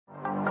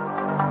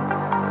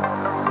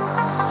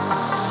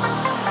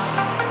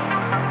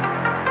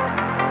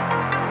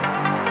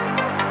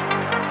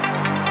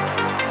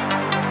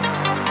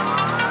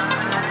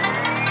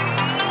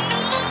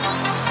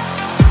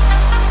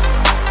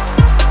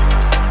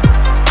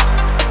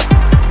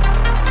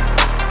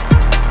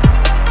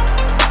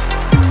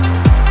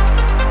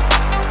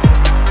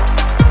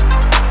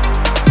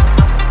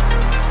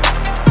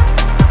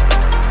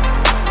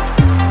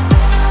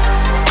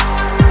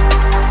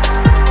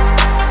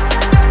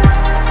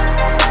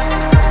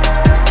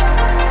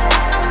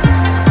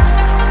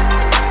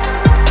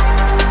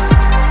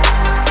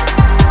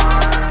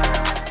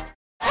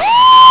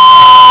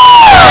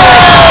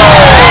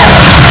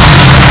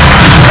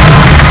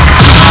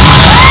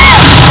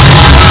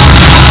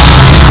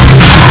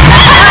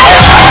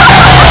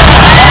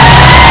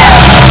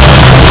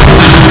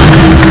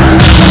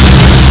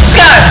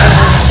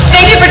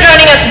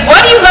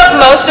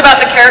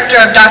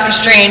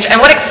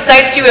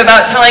excites you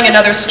about telling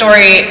another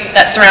story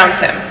that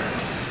surrounds him?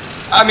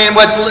 I mean,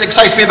 what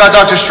excites me about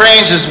Doctor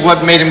Strange is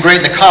what made him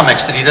great in the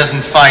comics, that he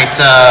doesn't fight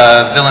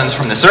villains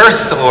from this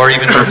Earth or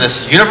even from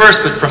this universe,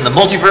 but from the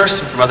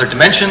multiverse and from other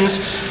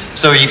dimensions.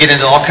 So you get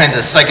into all kinds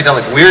of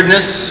psychedelic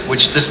weirdness,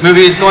 which this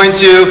movie is going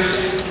to.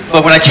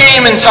 But when I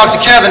came and talked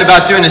to Kevin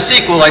about doing a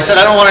sequel, I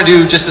said, I don't want to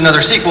do just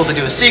another sequel to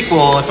do a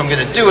sequel. If I'm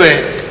going to do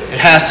it, it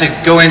has to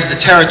go into the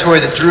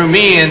territory that drew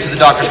me into the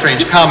Doctor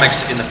Strange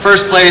comics in the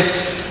first place,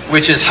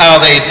 which is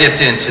how they dipped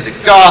into the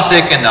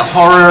gothic and the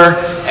horror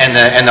and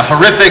the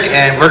horrific,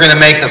 and we're going to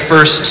make the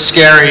first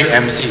scary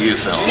MCU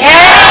film. Yeah!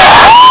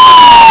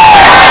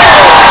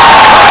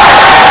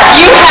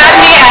 You had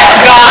me at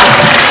goth.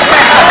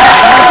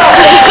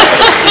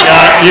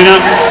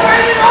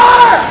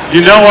 You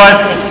know what?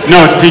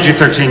 No, it's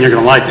PG-13. You're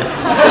going to like it.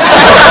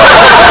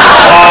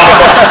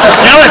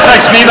 You know what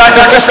excites me about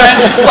Doctor Strange?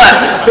 What?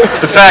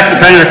 The fact that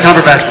Benedict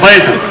Cumberbatch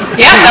plays him.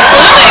 Yes,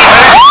 absolutely.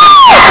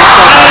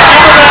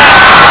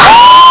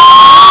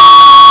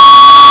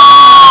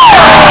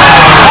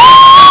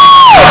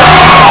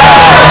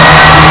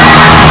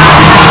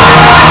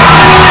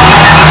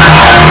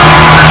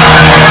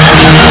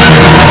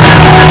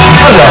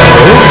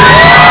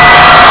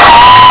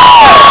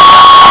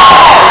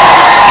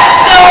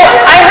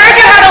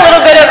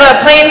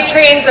 Planes,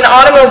 trains, and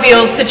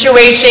automobiles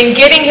situation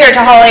getting here to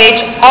Hall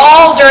H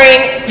all during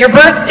your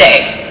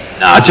birthday.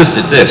 No, I just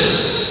did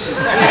this.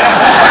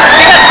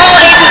 Because Hall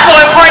H is so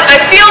important.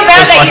 I feel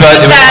bad that you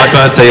did that. It was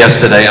my birthday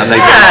yesterday, and they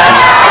I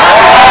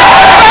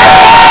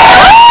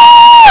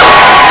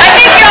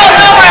think you all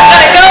know where I'm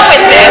going to go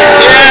with this.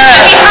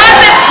 Yeah.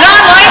 Because it's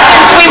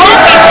non-licensed, we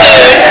won't be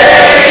sued.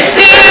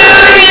 To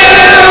you,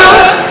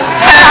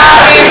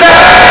 happy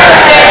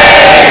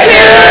birthday to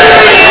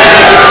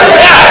you.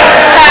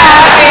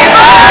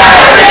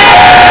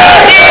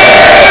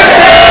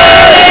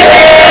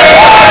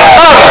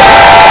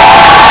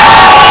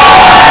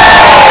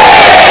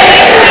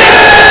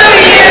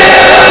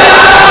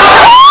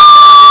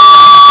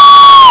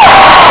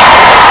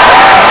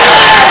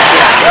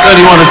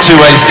 only one of two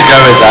ways to go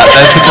with that.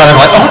 There's the kind of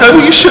like, oh no,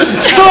 you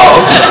shouldn't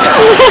stop.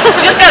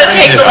 Just gotta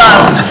take the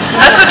love.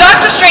 So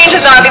Doctor Strange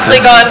has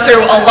obviously gone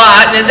through a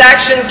lot, and his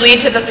actions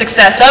lead to the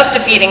success of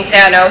defeating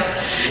Thanos.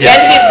 Yeah.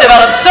 And he's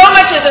developed so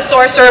much as a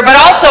sorcerer, but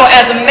also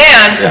as a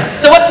man. Yeah.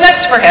 So what's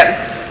next for him?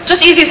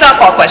 Just easy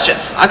softball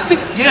questions. I think,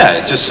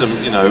 yeah, just some,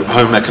 you know,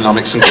 home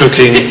economics, some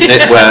cooking,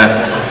 knitwear,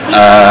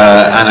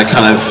 and a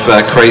kind of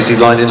crazy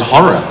line in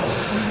horror.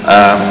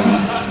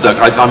 Look,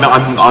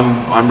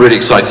 I'm really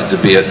excited to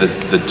be at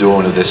the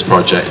dawn of this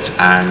project,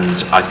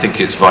 and I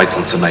think it's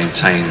vital to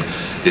maintain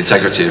the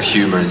integrity of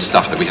humor and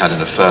stuff that we had in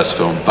the first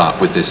film, but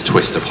with this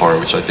twist of horror,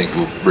 which I think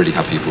will really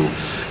have people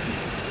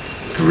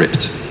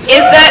gripped.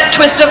 Is that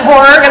twist of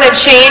horror going to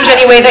change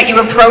any way that you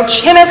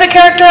approach him as a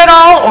character at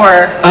all,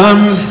 or?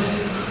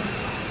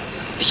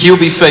 He'll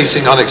be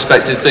facing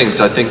unexpected things.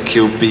 I think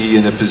he'll be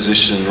in a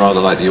position, rather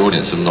like the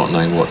audience, of not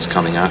knowing what's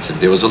coming at him.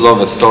 There was a lot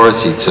of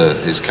authority to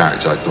his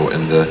character, I thought,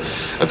 in the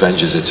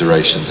Avengers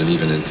iterations and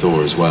even in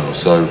Thor as well.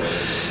 So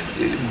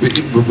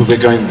we're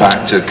going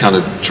back to kind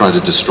of trying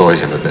to destroy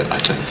him a bit, I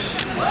think.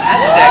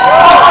 Fantastic.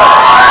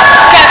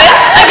 Kevin,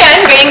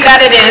 again, being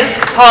that it is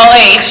Hall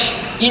H,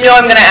 you know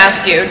I'm going to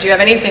ask you, do you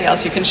have anything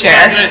else you can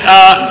share?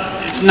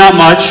 Not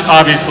much,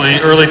 obviously,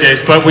 early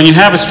days, but when you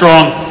have a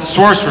strong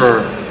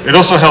sorcerer, it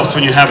also helps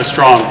when you have a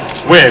strong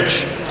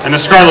witch, and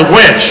the Scarlet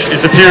Witch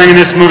is appearing in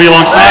this movie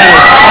alongside her.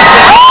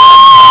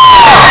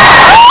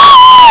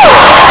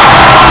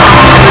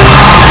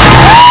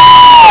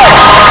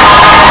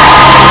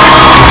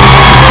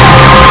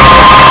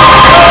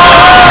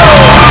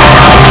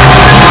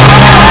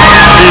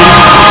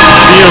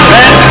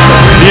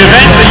 The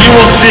events that you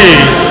will see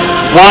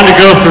Wanda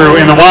go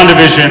through in the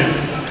WandaVision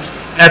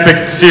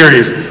epic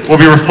series will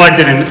be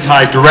reflected and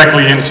tied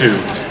directly into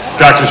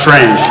Doctor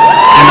Strange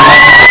in the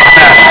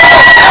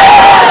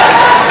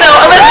So,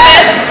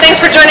 Elizabeth, thanks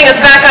for joining us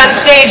back on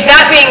stage.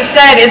 That being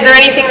said, is there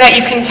anything that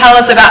you can tell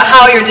us about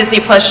how your Disney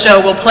Plus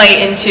show will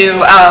play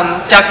into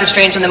Doctor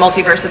Strange and the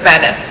Multiverse of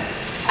Madness?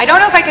 I don't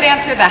know if I could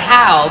answer the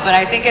how, but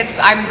I think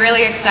I'm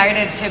really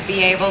excited to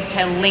be able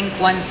to link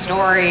one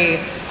story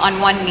on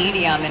one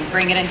medium and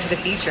bring it into the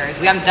features.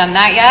 We haven't done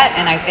that yet,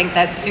 and I think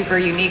that's super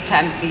unique to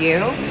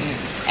MCU.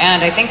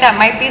 And I think that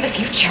might be the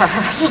future,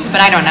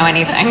 but I don't know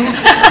anything.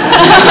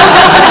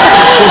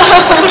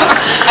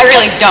 I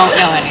really don't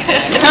know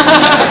anything.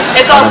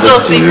 It's all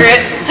still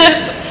secret.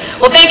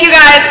 Well, thank you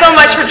guys so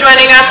much for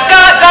joining us.